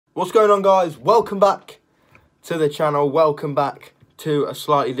What's going on, guys? Welcome back to the channel. Welcome back to a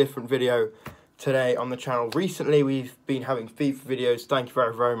slightly different video today on the channel. Recently we've been having FIFA videos. Thank you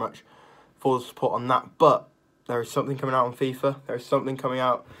very, very much for the support on that. But there is something coming out on FIFA. There is something coming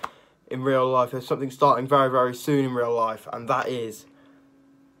out in real life. There's something starting very, very soon in real life, and that is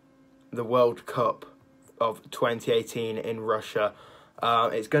the World Cup of 2018 in Russia.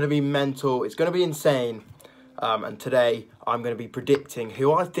 It's going to be mental. It's going to be insane. And today I'm going to be predicting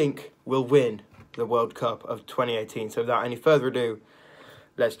who I think will win the World Cup of 2018. So without any further ado,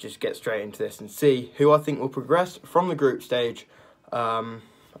 let's just get straight into this and see who I think will progress from the group stage. And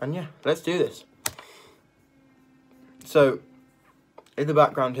yeah, let's do this. So in the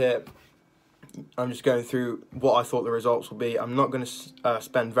background here, I'm just going through what I thought the results will be. I'm not going to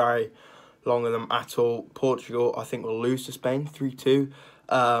spend very long on them at all. Portugal, I think, will lose to Spain 3-2.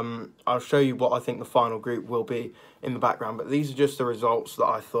 I'll show you what I think the final group will be in the background, but these are just the results that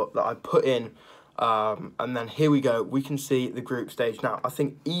I thought that I put in, and then here we go. We can see the group stage now. I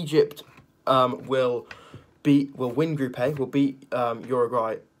think Egypt will win Group A, will beat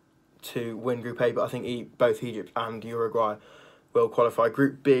Uruguay to win Group A, but I think both Egypt and Uruguay will qualify.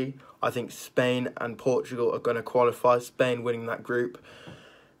 Group B, I think Spain and Portugal are going to qualify. Spain winning that group.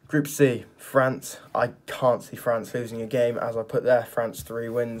 Group C, France. I can't see France losing a game, as I put there. France 3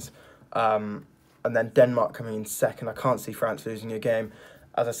 wins. And then Denmark coming in second. I can't see France losing a game.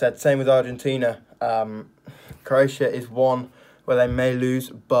 As I said, same with Argentina. Croatia is one where they may lose,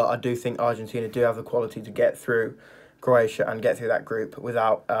 but I do think Argentina do have the quality to get through Croatia and get through that group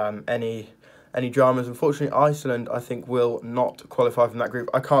without any dramas. Unfortunately, Iceland, I think, will not qualify from that group.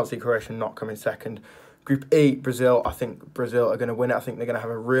 I can't see Croatia not coming second. Group E, Brazil. I think Brazil are going to win it. I think they're going to have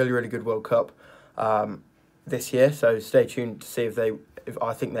a really, really good World Cup this year. So stay tuned to see if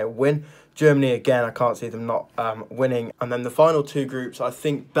I think they'll win. Germany, again, I can't see them not winning. And then the final two groups, I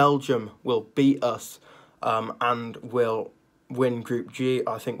think Belgium will beat us and will win Group G.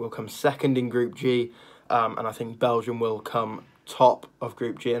 I think we'll come second in Group G. And I think Belgium will come top of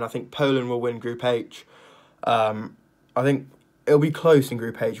Group G. And I think Poland will win Group H. I think it'll be close in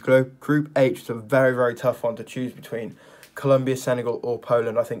Group H. Group H is a very, very tough one to choose between Colombia, Senegal or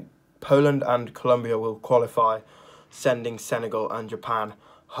Poland. I think Poland and Colombia will qualify, sending Senegal and Japan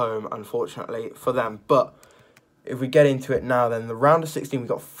home, unfortunately, for them. But if we get into it now, then the round of 16, we've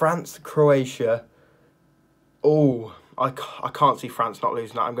got France, Croatia. Oh, I can't see France not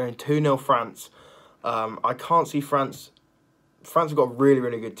losing that. I'm going 2-0 France. I can't see France. France have got a really,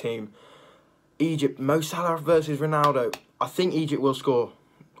 really good team. Egypt, Mo Salah versus Ronaldo. I think Egypt will score.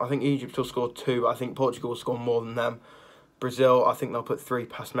 I think Egypt will score 2. But I think Portugal will score more than them. Brazil, I think they'll put 3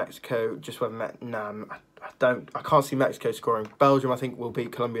 past Mexico. Just whether I can't see Mexico scoring. Belgium, I think, will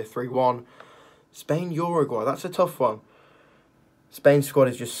beat Colombia 3-1. Spain, Uruguay. That's a tough one. Spain's squad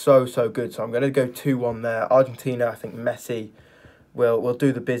is just so good. So I'm going to go 2-1 there. Argentina, I think Messi will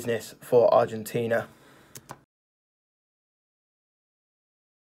do the business for Argentina.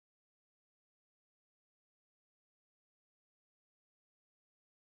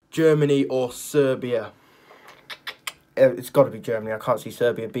 Germany or Serbia? It's got to be Germany. I can't see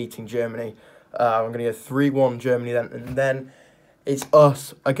Serbia beating Germany. I'm going to go 3-1 Germany then. And then it's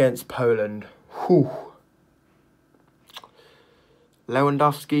us against Poland. Whew.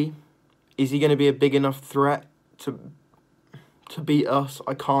 Lewandowski, is he going to be a big enough threat to beat us?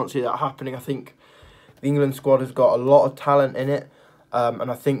 I can't see that happening. I think the England squad has got a lot of talent in it. And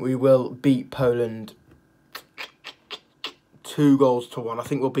I think we will beat Poland 2-1. I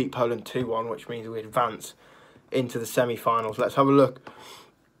think we'll beat Poland 2-1, which means we advance into the semi-finals. Let's have a look.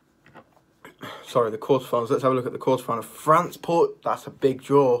 Sorry, the quarterfinals. Let's have a look at the quarterfinal. France, that's a big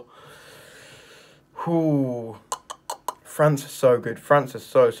draw. Ooh. France is so good. France is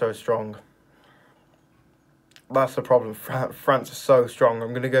so strong. That's the problem. France is so strong.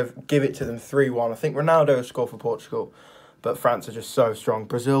 I'm going to give it to them 3-1. I think Ronaldo will score for Portugal, but France are just so strong.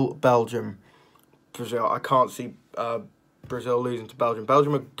 Brazil, Belgium. Brazil, I can't see Brazil losing to Belgium.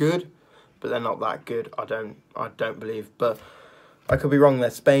 Belgium are good, but they're not that good. I don't believe. But I could be wrong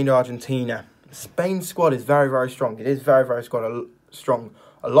there. Spain or Argentina. Spain's squad is very strong. It is very strong.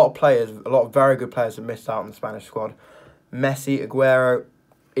 A lot of players, a lot of very good players have missed out on the Spanish squad. Messi, Aguero.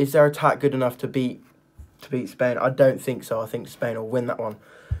 Is their attack good enough to beat Spain? I don't think so. I think Spain will win that one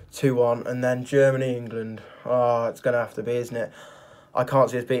 2-1. And then Germany, England. Oh, it's going to have to be, isn't it? I can't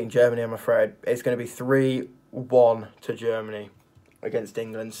see us beating Germany, I'm afraid. It's going to be 3-1 to Germany against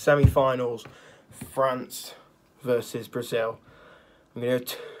England. Semi-finals, France versus Brazil. I'm going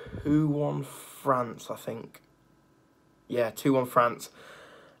to go 2-1 France, I think. Yeah, 2-1 France.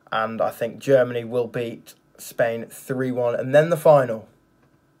 And I think Germany will beat Spain 3-1. And then the final.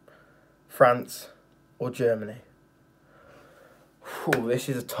 France or Germany? Whew, this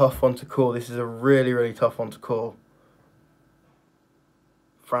is a tough one to call. This is a really, really tough one to call.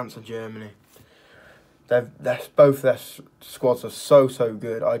 France or Germany. Both their squads are so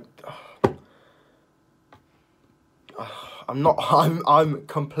good. I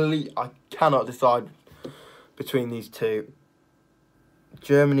cannot decide between these two.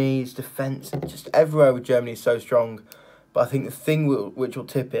 Germany's defence, just everywhere with Germany is so strong. But I think the thing which will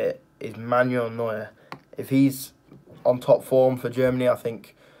tip it is Manuel Neuer. If he's on top form for Germany, I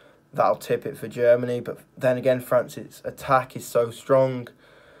think that'll tip it for Germany. But then again, France's attack is so strong.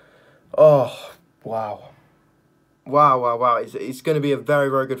 Oh, wow. Wow. It's going to be a very,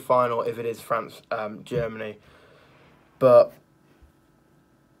 very good final if it is France, Germany. But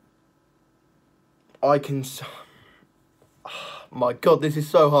I can... Oh, my God, this is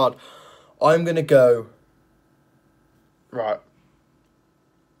so hard. I'm going to go... Right.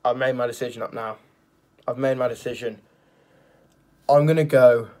 I've made my decision up now. I've made my decision. I'm going to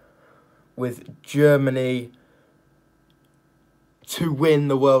go with Germany to win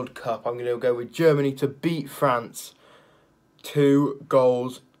the World Cup. I'm going to go with Germany to beat France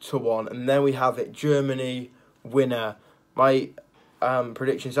 2-1. And then we have it, Germany winner. My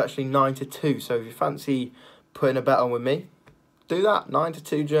prediction is actually 9-2. So if you fancy putting a bet on with me, do that.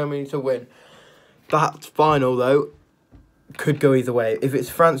 9-2 Germany to win. That final, though, could go either way. If it's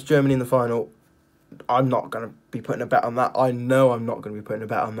France-Germany in the final, I'm not going to be putting a bet on that. I know I'm not going to be putting a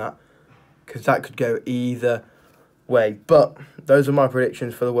bet on that, because that could go either way. But those are my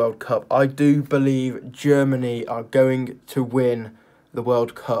predictions for the World Cup. I do believe Germany are going to win the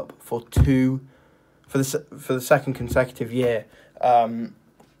World Cup for the second consecutive year. They're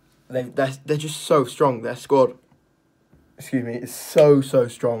just so strong. Their squad, is so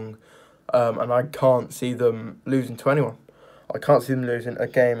strong, and I can't see them losing to anyone. I can't see them losing a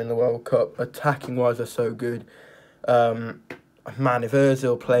game in the World Cup. Attacking wise, they're so good. Man, if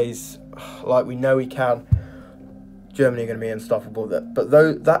Ozil plays like we know he can, Germany are going to be unstoppable. But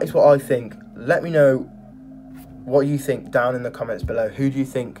that is what I think. Let me know what you think down in the comments below. Who do you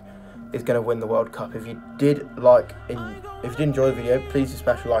think is going to win the World Cup? If you did enjoy the video, please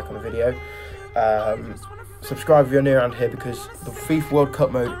smash a like on the video. Subscribe if you're new around here, because the FIFA World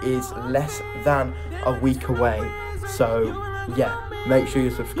Cup mode is less than a week away. So yeah, make sure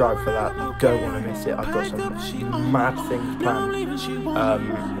you subscribe for that. You don't want to miss it. I've got some mad things planned.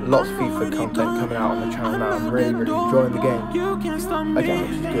 Lots of FIFA content coming out on the channel now. I'm really enjoying the game. Again,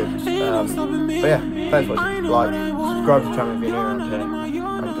 which is good. But yeah, thanks for watching. Like, subscribe to the channel if you're new around here, and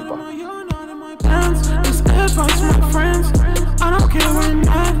goodbye. I don't care where I'm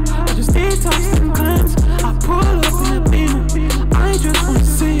at, I just detox and cleanse. I pull up in the beamer, I just wanna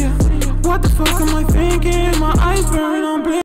see you. What the fuck am I thinking? My eyes burn on blue.